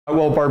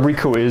Well, Bar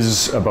Bricco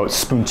is about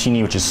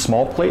spuntini, which is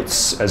small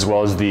plates, as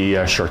well as the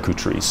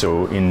charcuterie.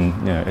 So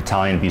in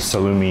Italian, it'd be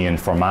salumi and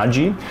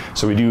formaggi.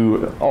 So we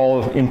do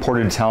all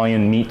imported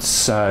Italian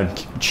meats,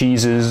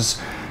 cheeses.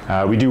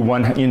 We do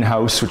one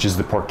in-house, which is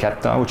the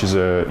porchetta, which is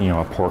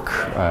a pork,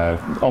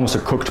 almost a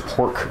cooked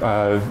pork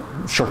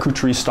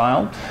charcuterie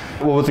style.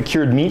 Well, with the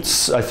cured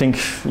meats, I think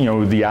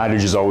the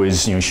adage is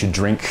always you should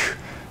drink.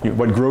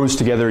 What grows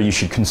together, you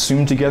should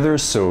consume together,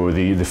 so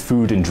the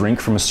food and drink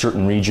from a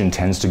certain region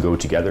tends to go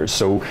together.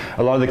 So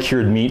a lot of the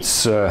cured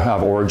meats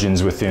have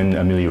origins within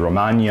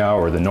Emilia-Romagna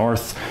or the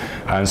north,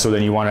 and so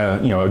then you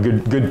want to, a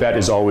good bet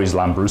is always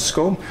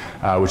Lambrusco,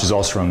 which is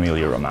also from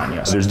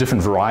Emilia-Romagna. So there's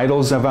different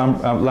varietals of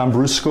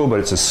Lambrusco, but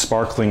it's a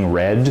sparkling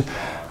red.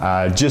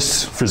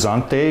 Just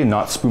frizzante,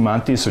 not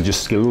spumante, so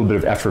just a little bit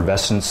of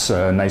effervescence,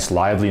 nice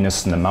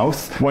liveliness in the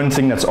mouth. One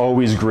thing that's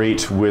always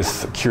great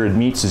with cured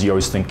meats is you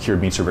always think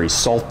cured meats are very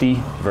salty,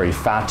 very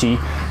fatty,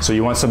 so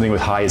you want something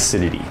with high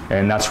acidity.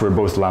 And that's where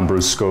both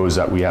Lambruscos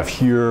that we have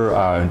here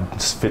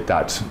fit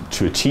that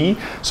to a T.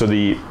 So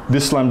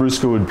this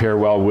Lambrusco would pair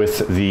well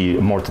with the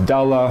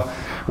mortadella,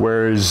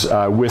 whereas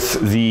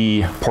with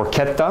the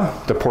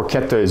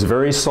porchetta is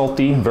very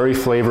salty, very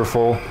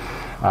flavorful.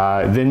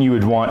 Then you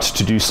would want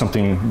to do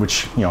something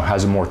which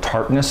has a more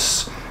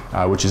tartness,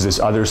 which is this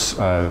other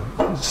style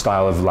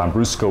of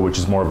Lambrusco, which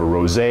is more of a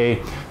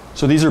rosé.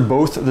 So these are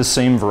both the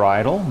same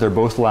varietal. They're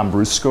both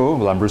Lambrusco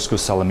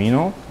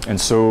Salamino. And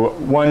so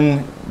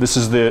this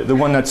is the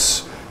one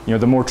that's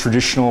the more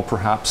traditional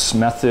perhaps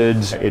method.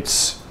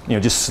 It's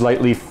just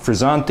slightly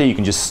frizzante. You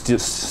can just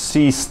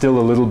see still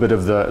a little bit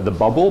of the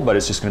bubble, but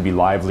it's just going to be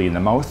lively in the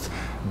mouth.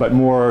 But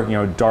more,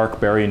 dark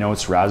berry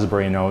notes,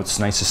 raspberry notes,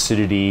 nice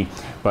acidity,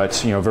 but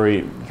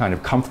very kind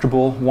of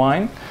comfortable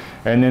wine.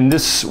 And then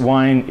this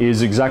wine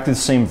is exactly the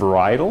same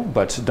varietal,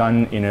 but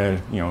done in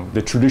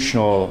the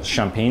traditional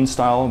champagne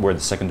style, where the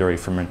secondary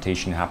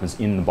fermentation happens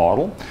in the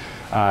bottle,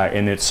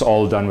 and it's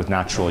all done with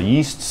natural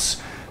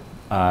yeasts.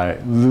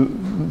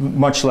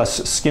 Much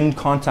less skin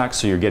contact,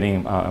 so you're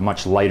getting a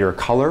much lighter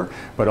color,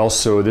 but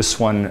also this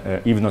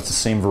one, even though it's the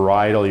same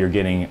varietal, you're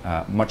getting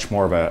much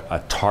more of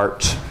a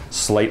tart,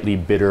 slightly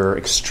bitter,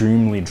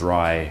 extremely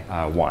dry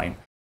wine.